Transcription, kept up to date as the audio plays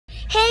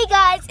Hey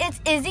guys, it's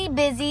Izzy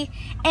Busy,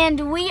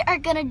 and we are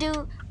gonna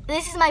do,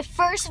 this is my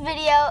first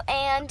video,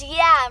 and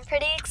yeah, I'm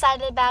pretty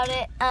excited about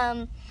it.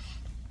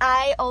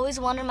 I always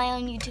wanted my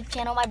own YouTube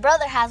channel. My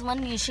brother has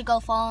one, you should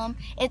go follow him.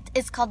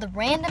 It's called The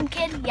Random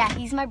Kid. Yeah,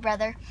 he's my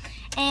brother.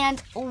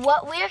 And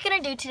what we are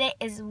gonna do today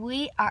is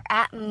we are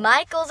at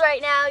Michael's right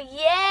now. Yay,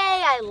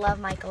 I love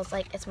Michael's,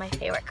 like it's my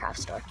favorite craft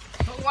store.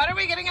 What are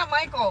we getting at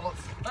Michael's?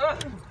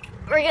 Ugh.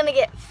 We're gonna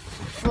get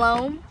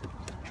Floam,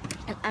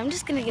 and I'm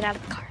just gonna get out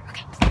of the car,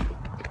 okay?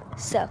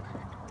 So,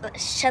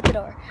 shut the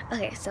door.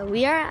 Okay, so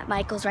we are at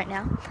Michael's right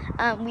now.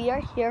 We are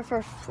here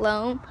for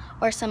Floam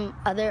or some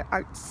other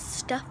art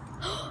stuff.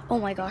 Oh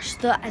my gosh,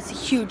 that is a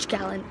huge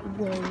gallon.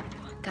 Whoa,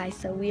 guys,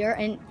 so we are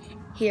in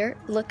here.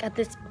 Look at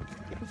this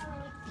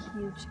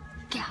huge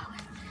gallon.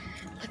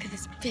 Look at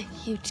this big,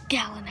 huge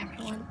gallon,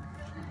 everyone.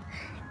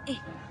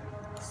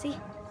 See,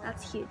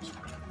 that's huge.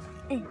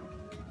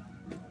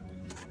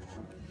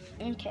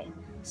 Okay,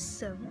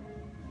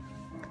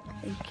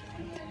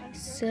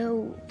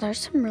 so there's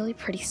some really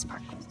pretty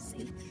sparkles,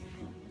 see?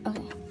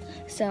 Okay,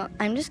 so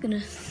I'm just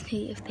gonna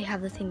see if they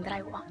have the thing that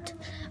I want.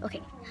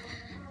 Okay,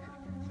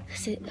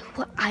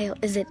 what aisle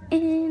is it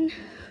in?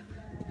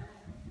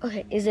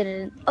 Okay, is it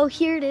in, oh,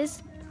 here it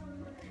is.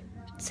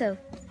 So,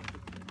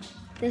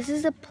 this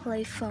is a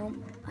play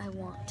foam I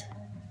want.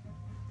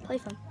 Play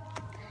foam.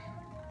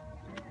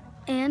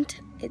 And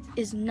it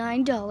is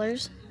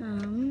 $9.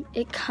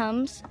 It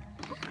comes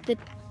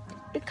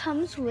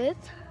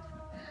with,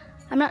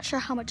 I'm not sure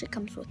how much it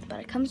comes with, but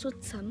it comes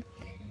with some.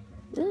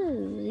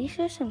 Ooh, these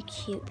are some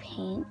cute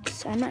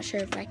paints. I'm not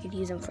sure if I could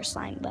use them for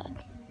slime, but.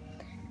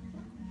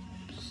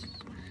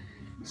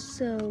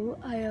 So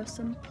I have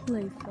some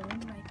play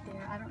foam right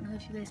there. I don't know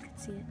if you guys can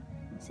see it.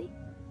 See?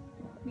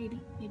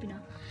 Maybe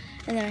not.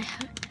 And then I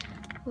have,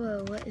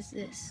 whoa, what is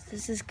this?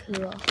 This is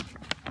cool.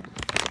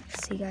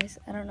 See guys,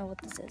 I don't know what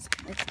this is.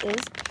 It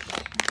is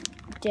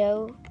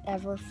Dough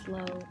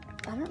Everflow.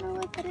 I don't know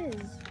what that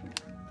is.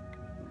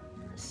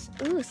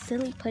 Ooh,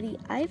 silly putty.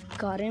 I've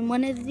gotten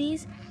one of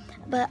these,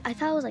 but I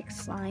thought it was like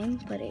slime,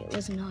 but it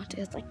was not. It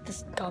was like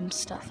this gum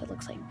stuff. It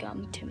looks like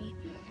gum to me.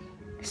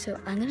 So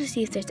I'm gonna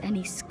see if there's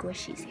any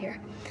squishies here,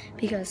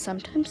 because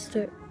sometimes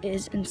there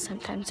is and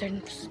sometimes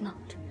there's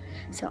not.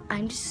 So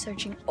I'm just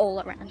searching all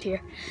around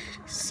here.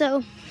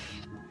 So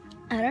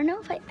I don't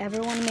know if I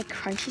ever want to make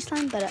crunchy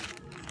slime, but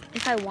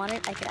if I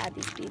wanted, I could add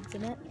these beads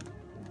in it.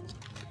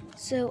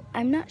 So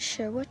I'm not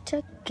sure what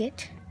to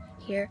get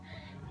here,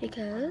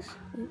 because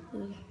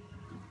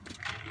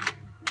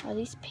are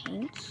these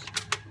paints?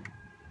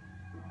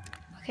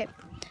 Okay,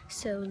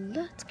 so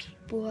let's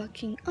keep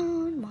walking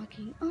on.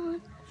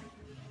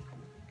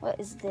 What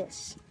is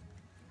this?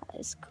 That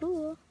is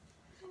cool.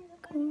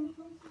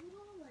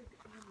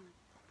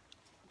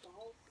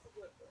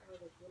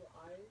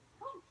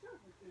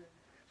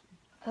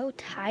 Oh,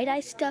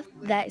 tie-dye stuff?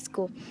 That is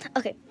cool.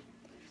 Okay,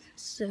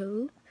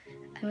 so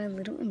I'm a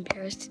little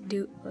embarrassed to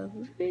do a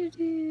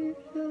video.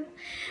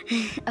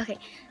 Okay,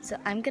 so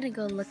I'm gonna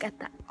go look at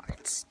the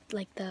arts,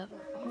 like the...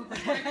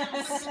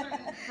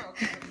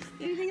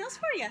 Anything else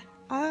for you?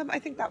 I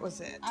think that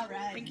was it. All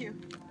right. Thank you.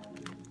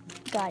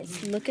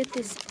 Guys, look at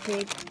this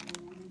big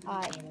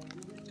eye.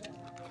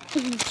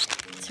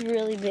 It's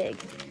really big.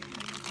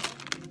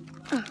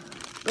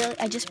 Really,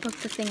 I just broke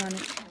the thing on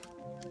it.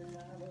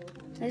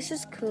 This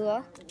is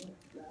cool.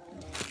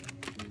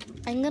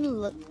 I'm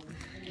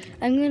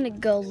gonna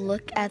go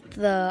look at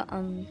the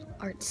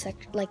art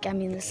section,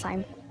 the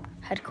slime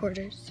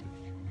headquarters.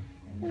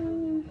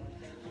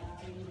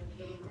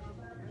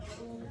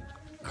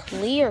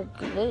 Clear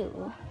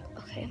glue.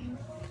 Okay.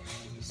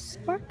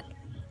 Sparkle.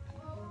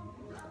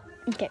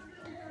 Okay.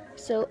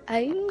 So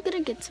I'm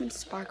gonna get some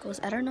sparkles.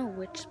 I don't know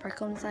which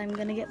sparkles I'm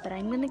gonna get, but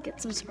I'm gonna get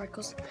some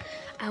sparkles.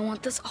 I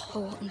want this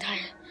whole entire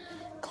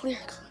clear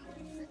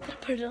glue. I'm gonna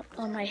put it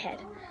on my head.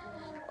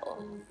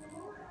 Oh.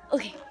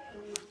 Okay.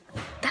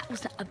 That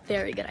was not a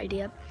very good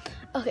idea.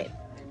 Okay,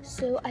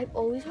 so I've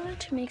always wanted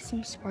to make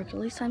some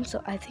sparkly slime,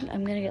 so I think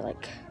I'm gonna get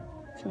like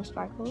some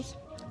sparkles,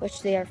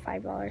 which they are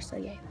 $5, so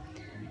yay.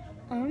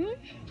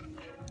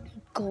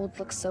 Gold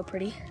looks so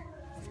pretty.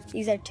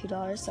 These are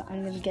 $2, so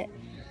I'm gonna get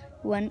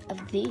one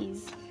of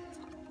these.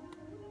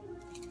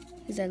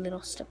 These are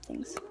little stuff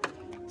things.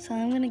 So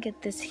I'm gonna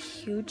get this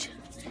huge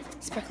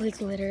sparkly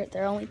glitter.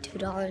 They're only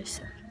 $2,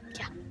 so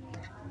yeah.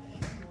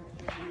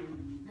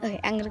 Okay,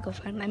 I'm gonna go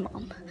find my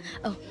mom.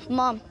 Oh,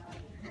 Mom,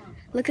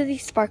 look at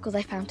these sparkles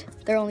I found.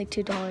 They're only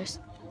 $2. Well,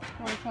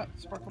 I thought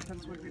sparkle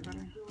pens would be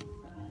better.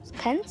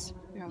 Pens?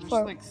 Yeah, there's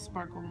like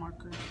sparkle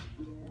markers.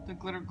 The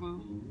glitter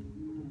glue.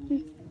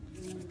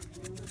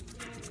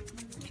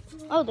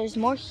 Oh, there's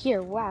more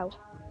here. Wow.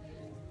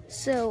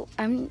 So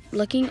I'm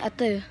looking at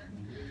the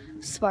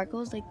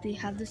sparkles. Like they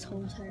have this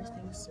whole entire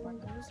thing of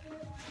sparkles.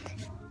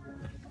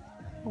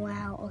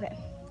 Wow. Okay.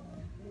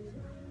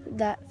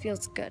 That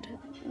feels good.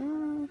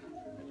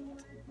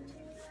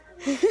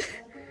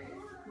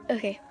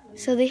 Okay,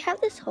 so they have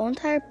this whole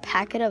entire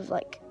packet of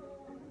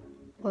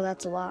well,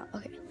 that's a lot.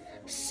 Okay,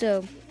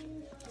 so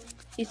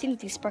you think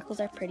these sparkles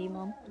are pretty,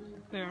 Mom?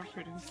 They are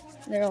pretty.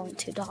 They're only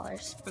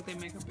 $2. But they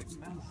make a big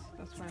mess.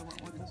 That's why I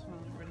went with this one.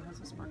 It already has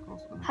the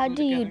sparkles. How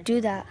do you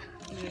do that?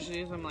 You just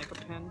use them like a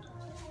pen.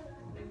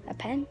 A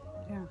pen?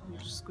 Yeah, you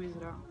just squeeze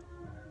it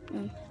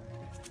out.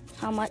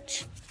 How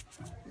much?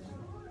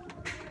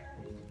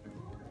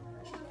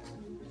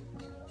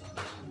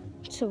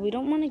 So we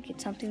don't want to get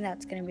something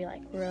that's going to be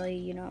like really,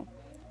 you know,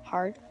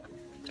 hard.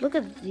 Look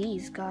at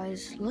these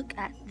guys. Look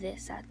at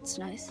this. That's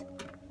nice.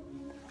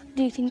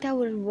 Do you think that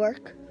would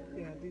work?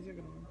 Yeah, these are going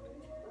to work.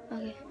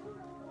 Okay.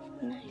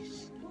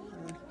 Nice.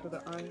 For the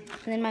eye.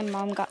 And then my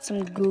mom got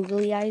some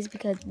googly eyes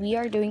because we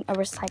are doing a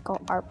recycle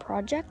art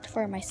project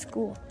for my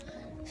school.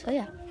 So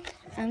yeah,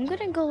 I'm going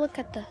to go look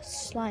at the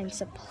slime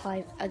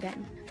supply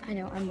again. I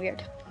know, I'm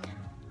weird.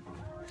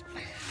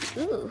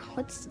 Ooh,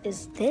 what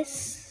is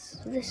this?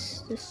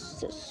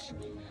 This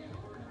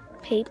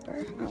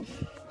paper. Oh.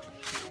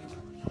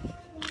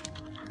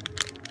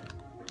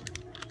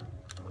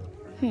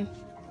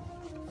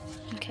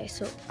 Okay,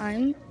 so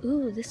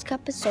ooh, this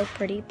cup is so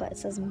pretty, but it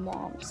says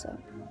mom, so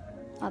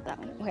not that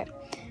one. Okay.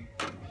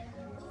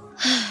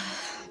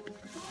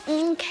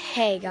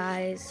 Okay,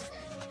 guys.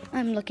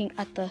 I'm looking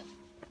at the,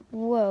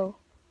 whoa.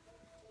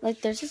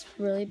 Like, there's this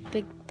really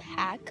big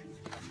pack.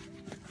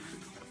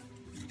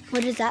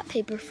 What is that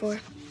paper for?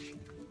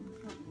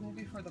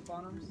 Maybe for the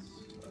bottoms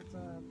of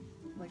the,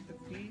 like the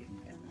feet,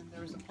 and then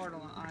there was a part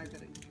on the eye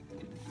that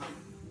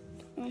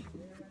it.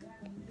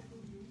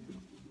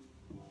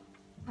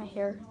 My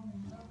hair.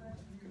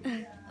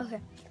 Okay,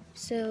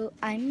 so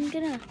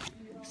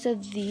so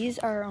these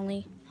are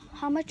only,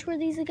 how much were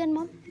these again,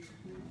 Mom?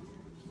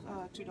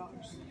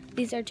 $2.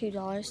 These are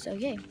 $2, so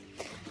yay.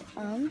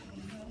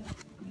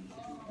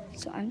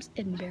 So I'm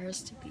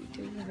embarrassed to be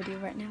doing the video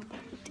right now, but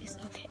it is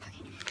okay.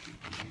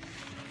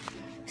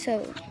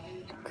 So,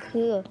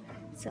 cool.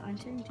 So I'm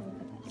trying to look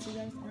at that. So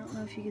guys, I don't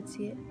know if you can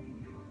see it.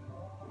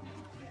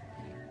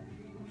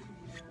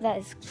 That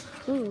is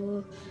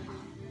cool.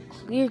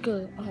 Clear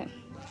glue. Okay.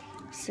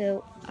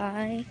 So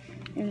I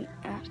am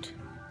at,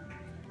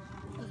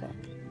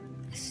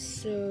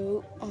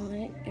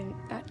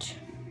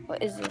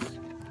 what is this?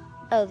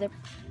 Oh, they're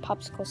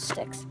popsicle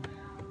sticks.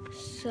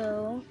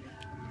 So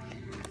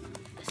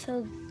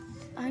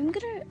I'm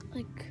gonna,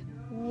 like,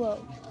 whoa,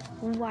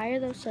 why are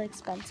those so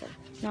expensive?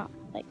 Not,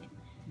 like,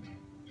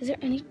 is there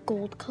any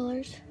gold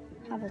colors?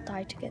 I will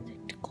tie together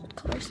to gold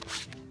colors.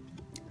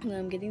 And then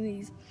I'm getting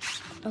these.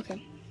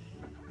 Okay.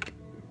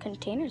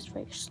 Containers for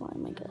your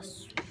slime, I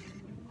guess.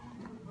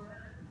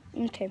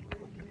 Okay.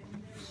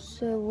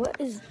 So what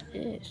is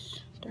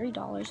this?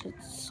 $3,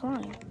 it's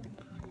slime.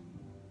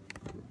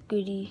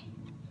 Goody.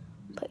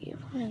 Put your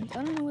friends.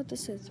 I don't know what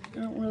this is. I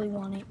don't really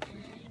want it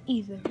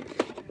either.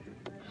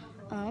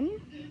 I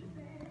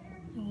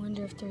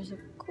wonder if there's a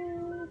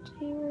gold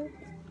here.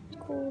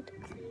 Gold.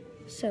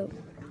 So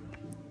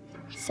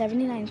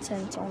 79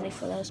 cents only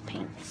for those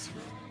paints.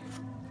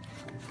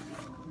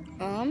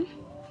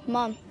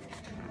 Mom,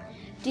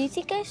 do you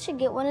think I should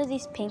get one of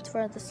these paints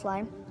for the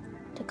slime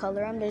to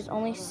color them? There's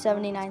only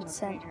 79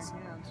 cents.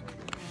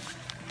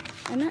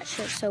 I'm not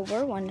sure, so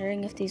we're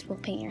wondering if these will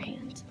paint your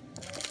hands.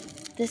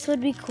 This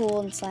would be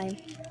cool in slime.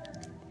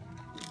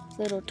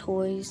 Little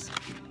toys.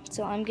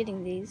 So I'm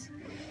getting these.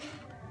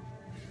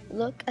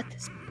 Look at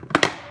this.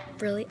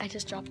 Really? I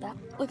just dropped that.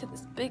 Look at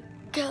this big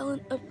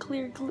gallon of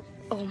clear glue.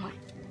 Oh my.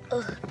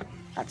 Ugh.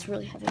 That's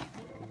really heavy.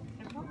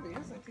 It probably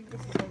is. I think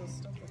this is all the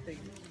stuff that they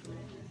use.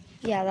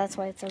 Yeah, that's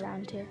why it's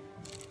around here.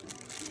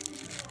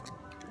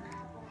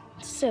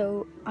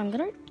 So I'm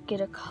gonna get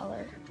a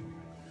color.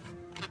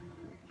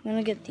 I'm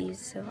gonna get these.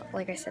 So,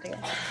 like I said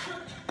again.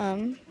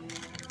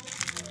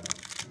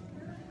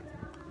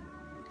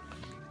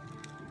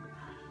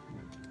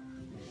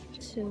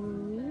 So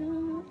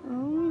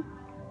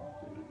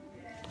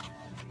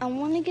I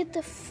want to get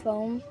the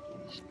foam,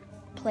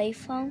 play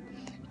foam,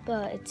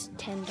 but it's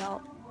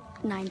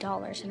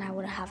 $9, and I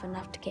wouldn't have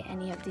enough to get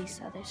any of these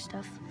other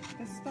stuff.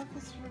 This stuff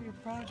is for your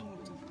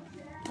project.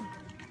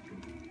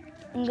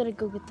 I'm gonna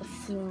go get the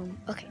foam.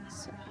 Okay,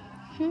 so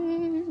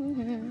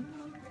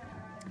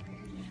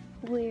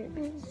where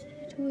is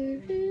it?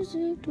 Where is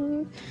it?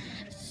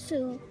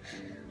 So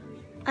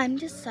I'm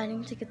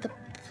deciding to get the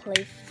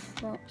play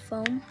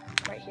foam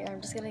right here.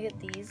 I'm just gonna get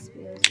these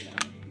because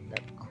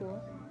they're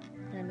cool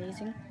and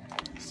amazing.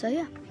 So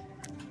yeah.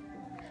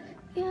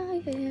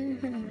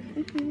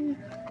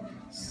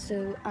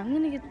 So I'm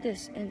gonna get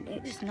this, and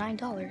it's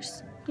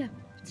 $9. Yeah,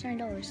 it's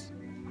 $9.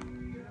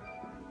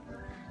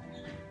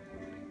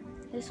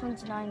 This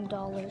one's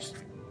 $9.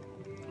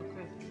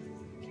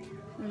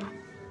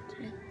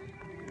 Okay.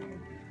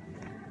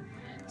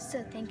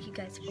 So thank you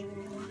guys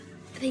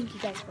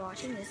for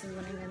watching. This is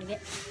when I'm gonna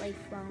get play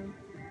foam.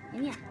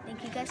 And yeah,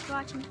 thank you guys for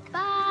watching.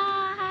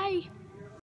 Bye.